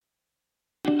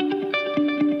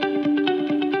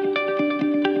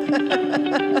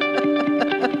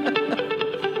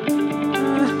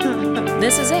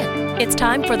This is it. It's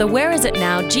time for the Where Is It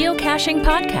Now Geocaching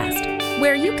podcast,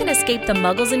 where you can escape the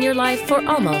muggles in your life for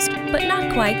almost, but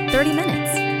not quite, 30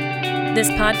 minutes. This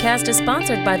podcast is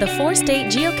sponsored by the 4-State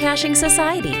Geocaching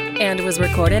Society and was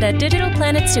recorded at Digital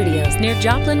Planet Studios near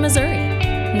Joplin, Missouri.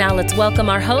 Now let's welcome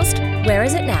our host, Where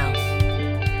Is It Now?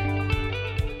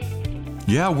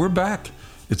 Yeah, we're back.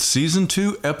 It's Season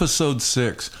 2, Episode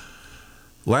 6.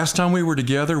 Last time we were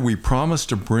together, we promised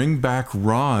to bring back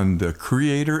Ron, the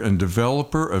creator and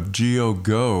developer of Geooh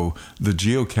Go, the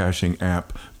geocaching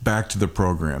app, back to the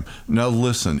program. Now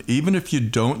listen, even if you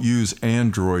don't use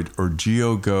Android or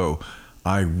Geooh Go,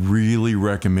 I really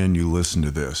recommend you listen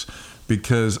to this,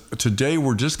 because today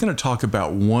we're just going to talk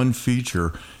about one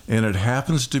feature, and it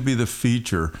happens to be the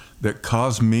feature that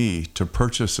caused me to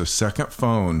purchase a second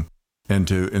phone and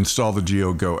to install the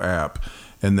Geooh Go app.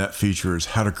 And that feature is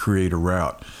how to create a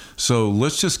route. So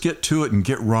let's just get to it and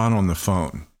get Ron on the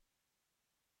phone.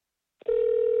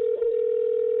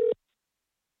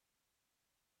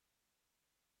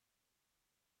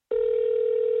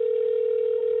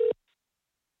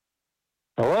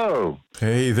 Hello.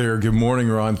 Hey there. Good morning,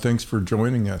 Ron. Thanks for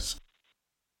joining us.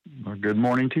 Well, good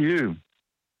morning to you.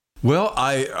 Well,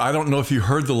 I don't know if you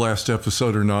heard the last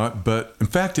episode or not, but in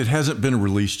fact, it hasn't been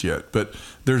released yet. But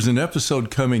there's an episode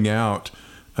coming out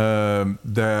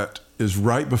that is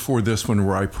right before this one,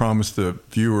 where I promised the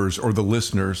viewers or the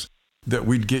listeners that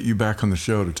we'd get you back on the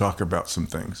show to talk about some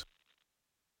things.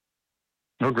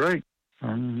 Oh, great.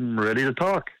 I'm ready to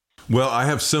talk. Well, I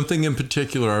have something in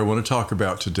particular I want to talk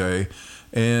about today.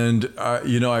 And,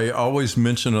 I always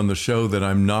mention on the show that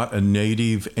I'm not a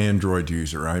native Android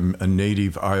user. I'm a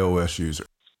native iOS user.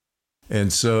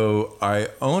 And so I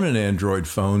own an Android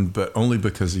phone, but only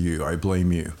because of you. I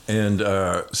blame you. And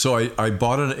so I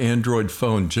bought an Android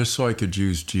phone just so I could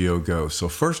use Geooh Go. So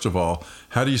first of all,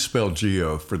 how do you spell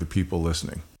Geooh for the people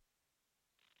listening?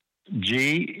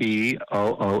 Geooh.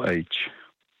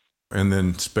 And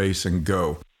then space and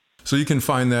Go. So you can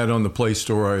find that on the Play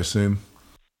Store, I assume?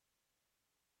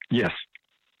 Yes.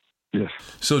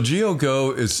 So Geooh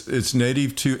Go it's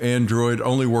native to Android,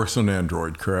 only works on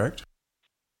Android, correct?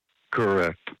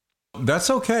 Correct. That's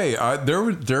okay.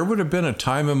 There would have been a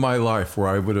time in my life where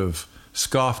I would have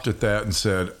scoffed at that and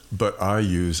said, but I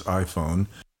use iPhone.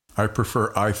 I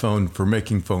prefer iPhone for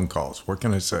making phone calls. What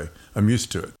can I say? I'm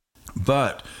used to it.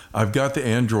 But I've got the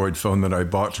Android phone that I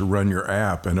bought to run your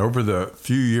app. And over the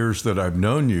few years that I've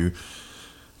known you,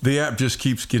 the app just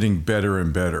keeps getting better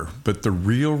and better. But the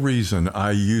real reason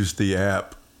I use the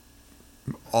app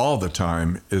all the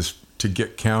time is to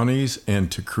get counties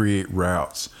and to create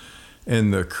routes.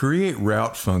 And the create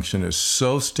route function is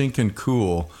so stinking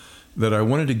cool that I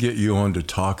wanted to get you on to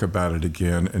talk about it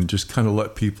again and just kind of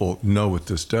let people know what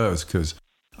this does, because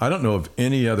I don't know of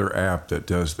any other app that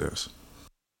does this.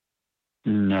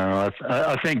 No,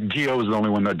 I think Geooh is the only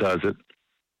one that does it,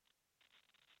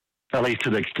 at least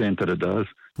to the extent that it does.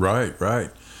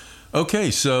 Right. Okay,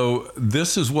 so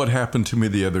this is what happened to me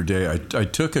the other day. I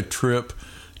took a trip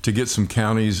to get some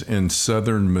counties in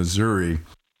southern Missouri,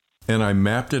 and I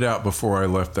mapped it out before I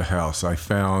left the house. I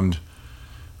found,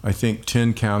 I think,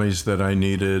 10 counties that I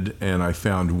needed, and I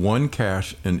found one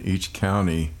cache in each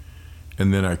county,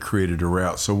 and then I created a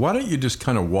route. So why don't you just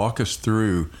kind of walk us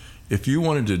through, if you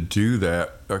wanted to do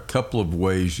that, a couple of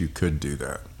ways you could do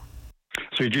that.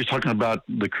 So you're just talking about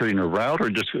the creating a route,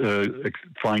 or just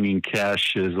finding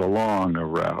caches along a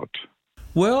route?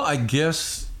 Well, I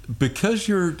guess because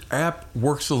your app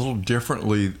works a little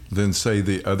differently than, say,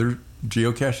 the other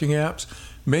geocaching apps,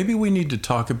 maybe we need to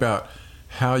talk about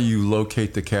how you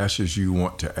locate the caches you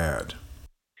want to add.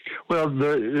 Well,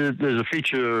 there's a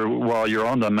feature while you're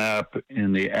on the map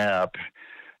in the app.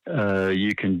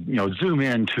 You can zoom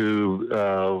in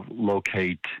to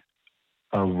locate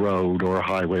a road or a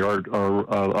highway or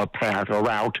a path, a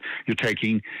route you're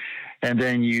taking, and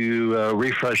then you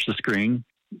refresh the screen,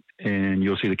 and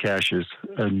you'll see the caches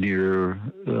near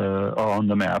on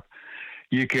the map.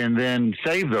 You can then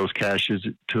save those caches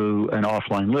to an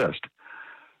offline list.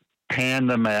 Pan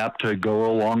the map to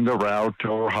go along the route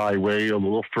or highway a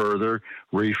little further,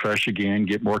 refresh again,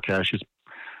 get more caches,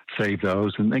 save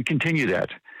those, and then continue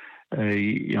that.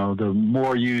 The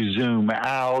more you zoom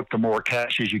out, the more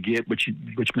caches you get, which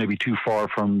may be too far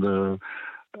from the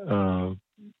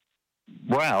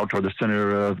route or the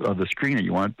center of the screen that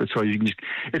you want. But so you can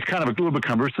it's kind of a little bit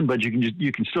cumbersome, but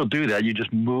you can still do that. You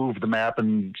just move the map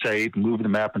and save, move the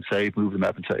map and save, move the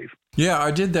map and save. Yeah,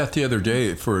 I did that the other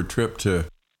day for a trip to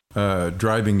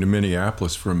driving to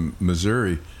Minneapolis from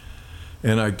Missouri.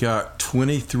 And I got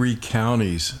 23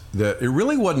 counties that it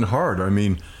really wasn't hard. I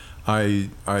mean,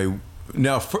 The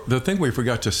thing we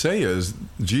forgot to say is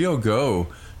Geooh Go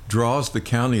draws the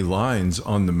county lines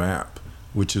on the map,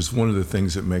 which is one of the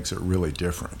things that makes it really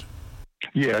different.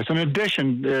 Yes, in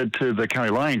addition to the county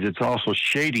lines, it's also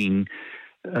shading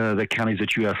the counties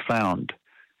that you have found.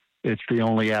 It's the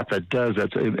only app that does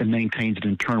that. It maintains an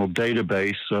internal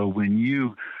database, so when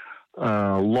you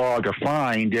log a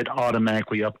find, it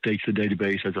automatically updates the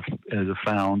database as a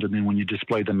found, and then when you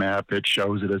display the map, it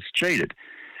shows it as shaded.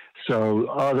 So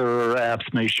other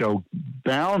apps may show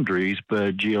boundaries,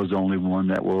 but Geooh's the only one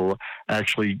that will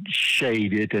actually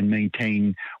shade it and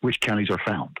maintain which counties are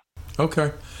found.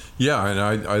 Okay. Yeah, and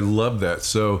I love that.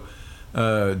 So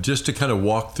just to kind of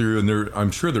walk through, and I'm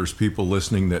sure there's people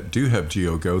listening that do have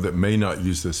Geooh Go that may not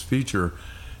use this feature,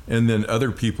 and then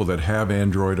other people that have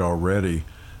Android already.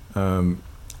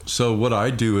 So what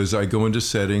I do is I go into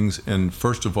settings, and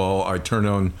first of all, I turn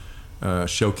on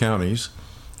show counties,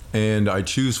 and I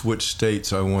choose which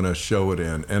states I want to show it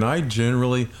in. And I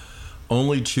generally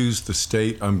only choose the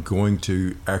state I'm going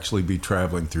to actually be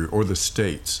traveling through, or the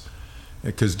states,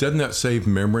 because doesn't that save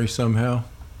memory somehow?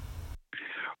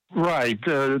 Right.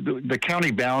 The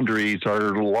county boundaries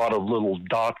are a lot of little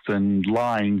dots and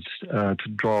lines to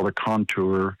draw the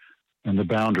contour and the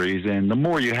boundaries. And the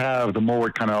more you have, the more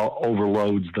it kind of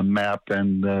overloads the map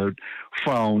and the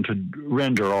phone to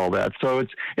render all that. So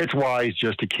it's wise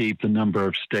just to keep the number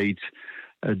of states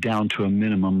down to a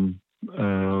minimum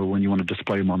when you want to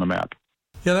display them on the map.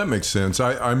 Yeah, that makes sense.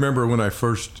 I remember when I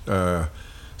first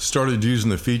started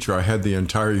using the feature, I had the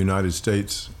entire United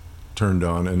States turned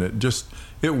on, and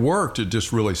it worked. It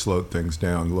just really slowed things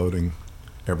down, loading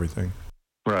everything.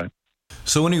 Right.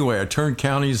 So anyway, I turned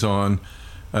counties on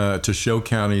to show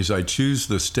counties. I choose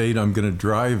the state I'm going to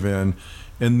drive in,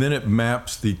 and then it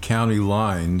maps the county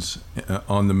lines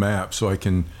on the map so I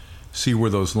can see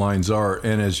where those lines are.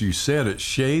 And as you said, it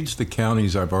shades the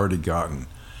counties I've already gotten.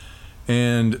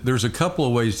 And there's a couple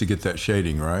of ways to get that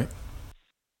shading, right?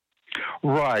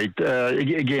 Right.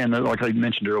 Again, like I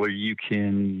mentioned earlier, you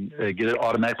can get it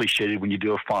automatically shaded when you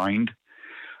do a find.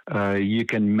 You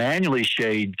can manually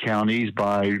shade counties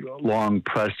by long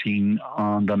pressing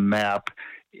on the map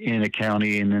in a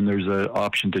county, and then there's an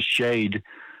option to shade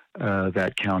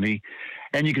that county.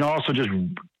 And you can also just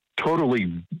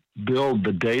totally build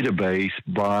the database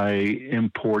by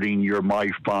importing your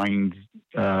MyFind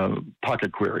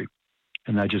pocket query,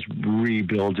 and that just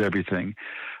rebuilds everything.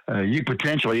 You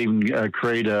potentially even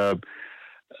create a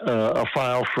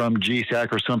file from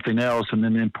GSAC or something else, and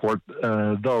then import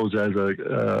those as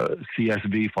a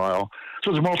CSV file.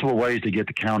 So there's multiple ways to get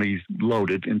the counties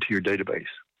loaded into your database.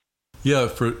 Yeah,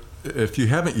 if you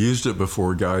haven't used it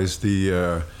before, guys,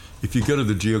 if you go to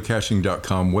the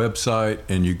geocaching.com website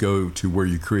and you go to where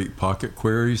you create pocket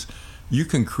queries, you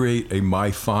can create a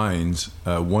My Finds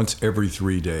once every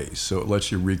 3 days. So it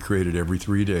lets you recreate it every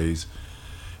 3 days.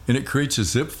 And it creates a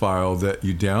zip file that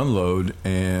you download,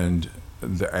 and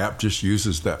the app just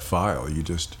uses that file. You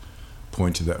just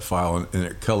point to that file, and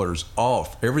it colors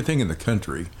off everything in the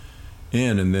country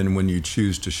in, and then when you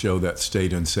choose to show that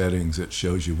state in settings, it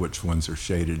shows you which ones are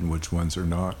shaded and which ones are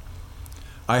not.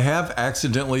 I have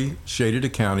accidentally shaded a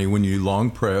county. When you long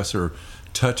press or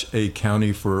touch a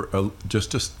county for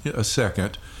just a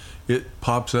second, it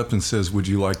pops up and says, would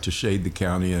you like to shade the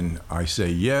county? And I say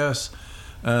yes,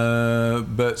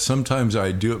 but sometimes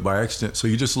I do it by accident. So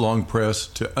you just long press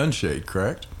to unshade,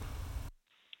 correct?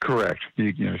 Correct.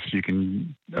 You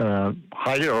can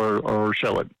hide it or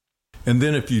show it. And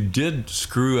then if you did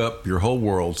screw up your whole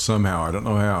world somehow, I don't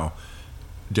know how,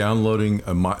 downloading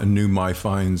a new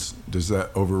MyFinds, does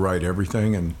that overwrite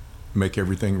everything and make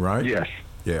everything right? Yes.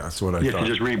 Yeah, that's what I thought. Yes, you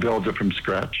just rebuild it from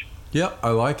scratch. Yeah, I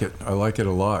like it. I like it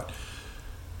a lot.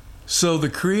 So the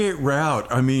create route,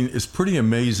 I mean, it's pretty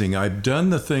amazing. I've done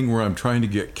the thing where I'm trying to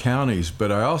get counties,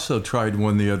 but I also tried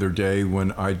one the other day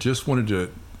when I just wanted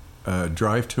to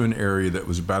drive to an area that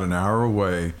was about an hour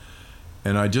away,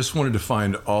 and I just wanted to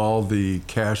find all the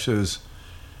caches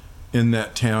in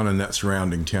that town and that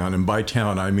surrounding town. And by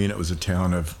town, I mean it was a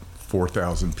town of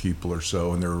 4,000 people or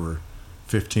so, and there were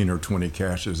 15 or 20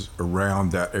 caches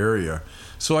around that area.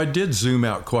 So I did zoom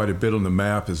out quite a bit on the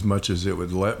map, as much as it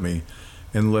would let me,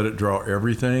 and let it draw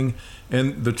everything.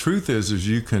 And the truth is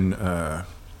you can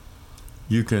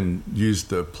use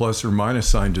the plus or minus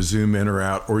sign to zoom in or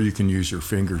out, or you can use your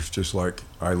fingers, just like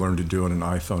I learned to do on an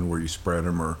iPhone, where you spread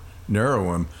them or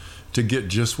narrow them to get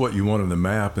just what you want on the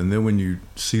map. And then when you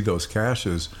see those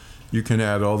caches, you can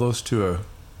add all those to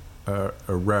a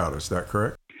route. Is that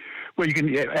correct? Well, you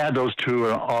can add those to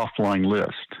an offline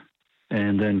list,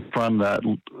 and then from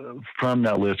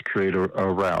that list create a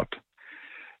route.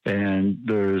 And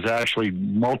there's actually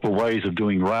multiple ways of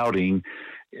doing routing.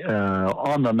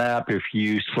 On the map, if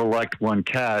you select one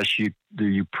cache,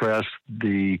 you press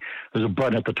there's a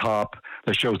button at the top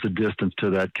that shows the distance to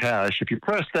that cache. If you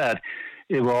press that,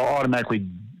 it will automatically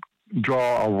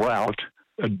draw a route,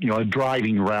 a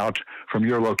driving route from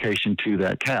your location to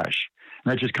that cache.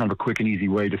 And that's just kind of a quick and easy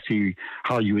way to see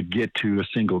how you would get to a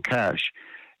single cache.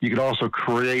 You could also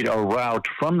create a route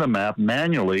from the map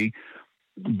manually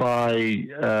by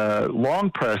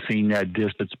long pressing that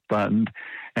distance button,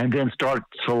 and then start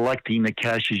selecting the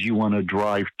caches you want to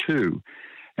drive to.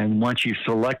 And once you've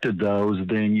selected those,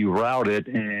 then you route it,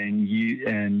 and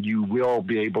you will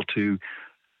be able to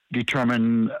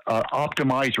determine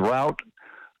optimized route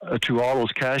to all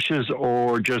those caches,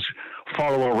 or just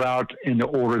follow a route in the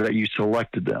order that you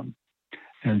selected them.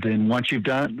 And then once you've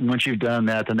done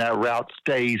that, then that route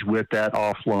stays with that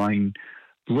offline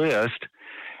list.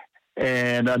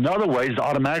 And another way is to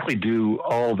automatically do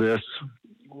all this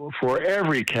for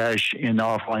every cache in the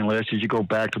offline list. Is you go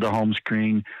back to the home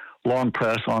screen, long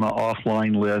press on an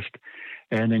offline list,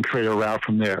 and then create a route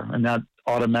from there. And that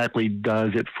automatically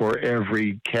does it for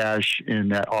every cache in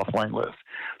that offline list.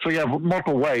 So you have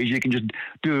multiple ways. You can just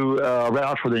do a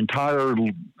route for the entire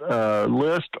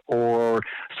list, or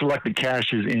select the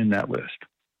caches in that list.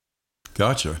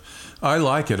 Gotcha. I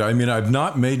like it. I mean, I've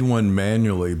not made one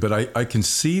manually, but I can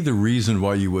see the reason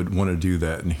why you would want to do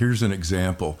that. And here's an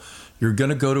example. You're going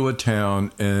to go to a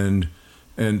town, and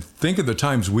think of the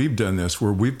times we've done this,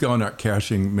 where we've gone out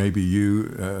caching, maybe you,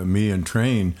 me, and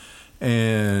Train,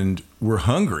 and we're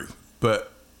hungry,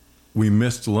 but we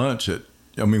missed lunch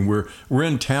we're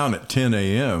in town at 10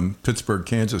 a.m., Pittsburgh,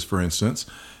 Kansas, for instance,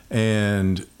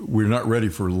 and we're not ready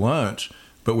for lunch,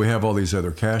 but we have all these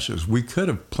other caches. We could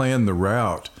have planned the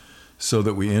route so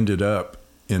that we ended up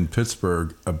in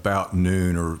Pittsburgh about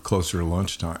noon or closer to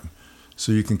lunchtime.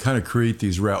 So you can kind of create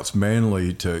these routes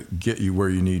manually to get you where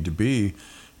you need to be.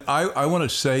 I want to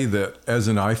say that as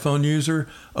an iPhone user,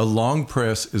 a long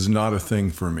press is not a thing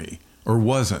for me, or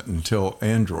wasn't until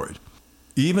Android.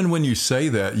 Even when you say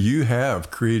that, you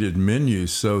have created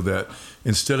menus so that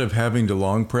instead of having to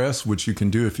long press, which you can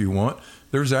do if you want,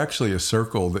 there's actually a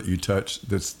circle that you touch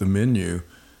that's the menu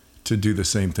to do the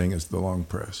same thing as the long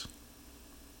press.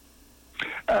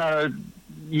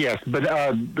 Yes, but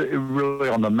really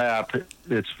on the map,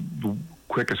 it's the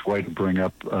quickest way to bring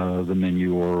up the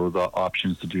menu or the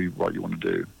options to do what you want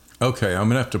to do. Okay, I'm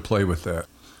going to have to play with that.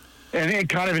 And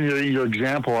kind of in your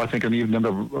example, I think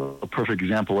a perfect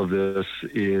example of this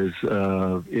is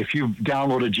if you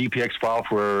download a GPX file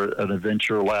for an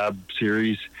Adventure Lab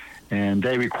series, and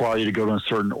they require you to go in a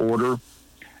certain order,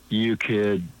 you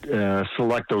could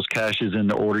select those caches in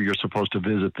the order you're supposed to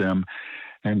visit them,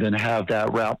 and then have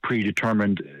that route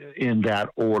predetermined in that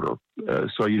order,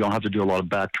 so you don't have to do a lot of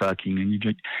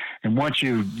backtracking. And once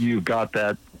you've got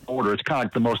that order, it's kind of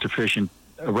like the most efficient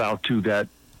route to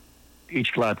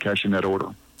each lab cache in that order.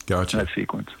 Gotcha. That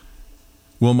sequence.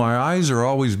 Well, my eyes are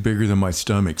always bigger than my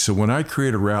stomach. So when I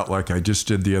create a route like I just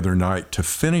did the other night to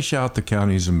finish out the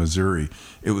counties in Missouri,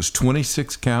 it was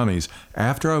 26 counties.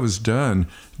 After I was done,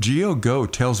 Geooh Go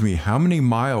tells me how many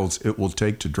miles it will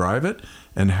take to drive it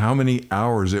and how many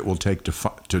hours it will take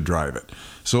to drive it.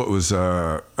 So it was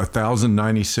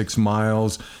 1,096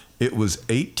 miles. It was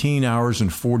 18 hours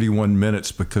and 41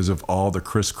 minutes because of all the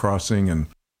crisscrossing and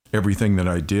everything that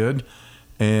I did.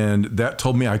 And that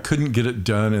told me I couldn't get it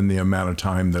done in the amount of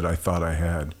time that I thought I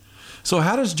had. So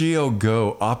how does Geooh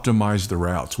Go optimize the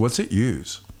routes? What's it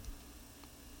use?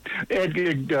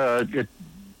 It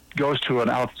goes to an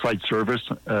outside service.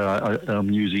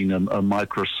 I'm using a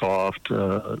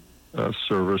Microsoft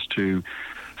service to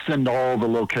send all the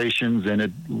locations, and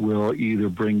it will either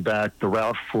bring back the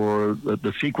route for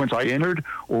the sequence I entered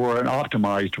or an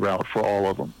optimized route for all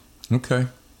of them. Okay.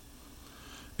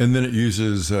 And then it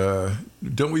uses,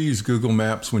 don't we use Google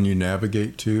Maps when you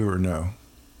navigate too, or no?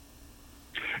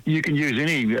 You can use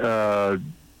any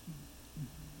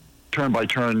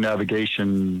turn-by-turn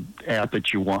navigation app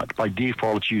that you want. By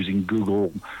default, it's using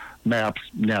Google Maps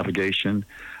navigation,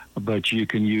 but you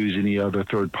can use any other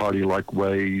third-party like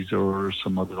Waze or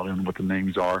some other, I don't know what the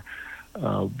names are,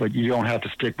 but you don't have to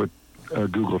stick with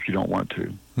Google if you don't want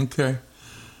to. Okay.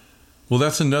 Well,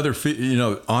 that's another,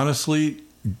 honestly,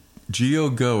 Geooh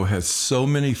Go has so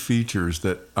many features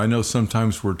that I know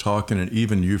sometimes we're talking and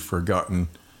even you've forgotten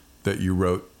that you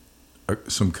wrote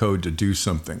some code to do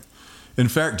something. In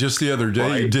fact, just the other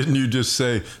day, Right. Didn't you just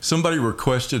say somebody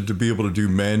requested to be able to do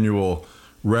manual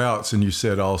routes and you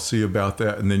said, I'll see about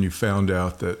that, and then you found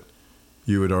out that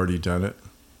you had already done it?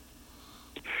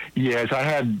 Yes, I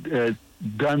had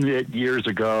done it years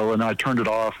ago, and I turned it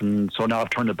off, and so now I've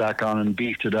turned it back on and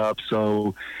beefed it up.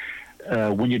 So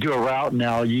when you do a route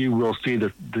now, you will see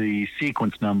the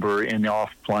sequence number in the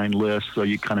offline list, so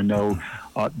you kind of know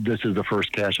this is the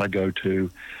first cache I go to.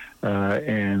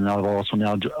 And I've also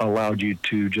now allowed you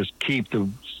to just keep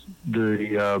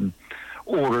the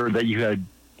order that you had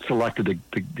selected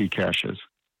the caches.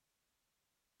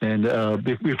 And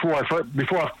before I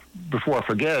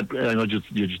forget, you're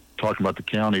just talking about the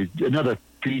county. Another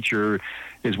feature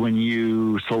is when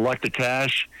you select a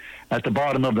cache, at the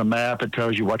bottom of the map it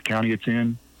tells you what county it's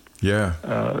in. Yeah.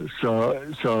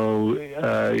 So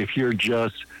if you're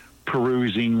just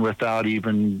perusing without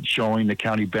even showing the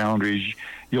county boundaries,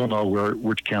 you'll know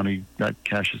which county that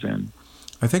cache is in.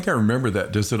 I think I remember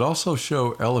that. Does it also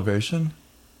show elevation?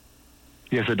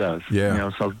 Yes, it does. Yeah.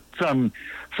 So some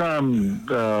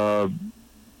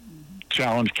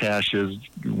challenge caches,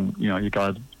 you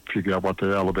got to figure out what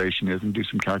the elevation is and do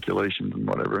some calculations and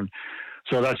whatever. And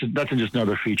so that's just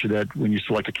another feature that when you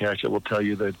select a cache, it will tell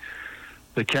you that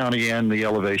the county and the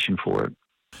elevation for it.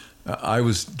 I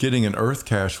was getting an earth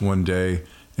cache one day,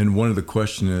 and one of the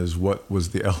questions is, what was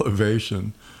the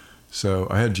elevation? So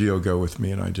I had Geooh Go with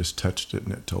me, and I just touched it,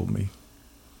 and it told me.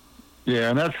 Yeah,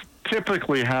 and that's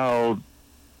typically how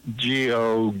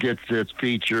Geooh gets its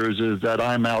features, is that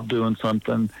I'm out doing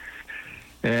something,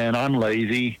 and I'm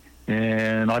lazy,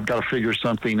 and I've got to figure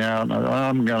something out, and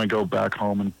I'm going to go back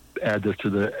home and add this to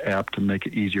the app to make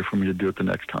it easier for me to do it the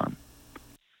next time.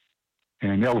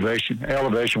 And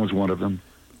elevation was one of them.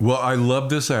 Well, I love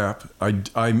this app.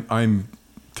 I'm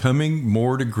coming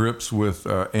more to grips with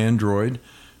Android,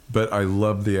 but I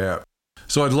love the app.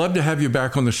 So I'd love to have you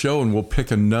back on the show, and we'll pick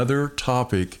another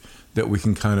topic that we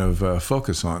can kind of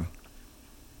focus on.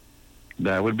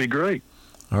 That would be great.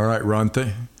 All right, Ron,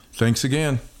 thanks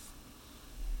again.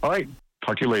 All right.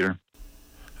 Talk to you later.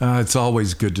 It's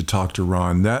always good to talk to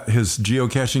Ron. His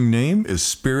geocaching name is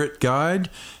spiritguide,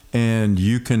 and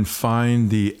you can find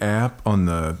the app on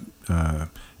the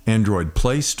Android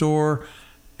Play Store,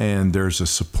 and there's a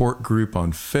support group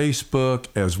on Facebook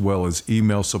as well as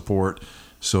email support.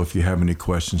 So if you have any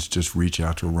questions, just reach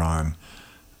out to Ron.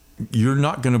 You're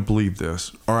not going to believe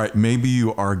this. All right, maybe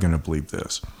you are going to believe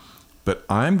this, but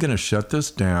I'm going to shut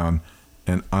this down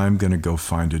and I'm going to go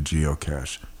find a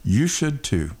geocache. You should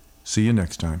too. See you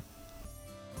next time.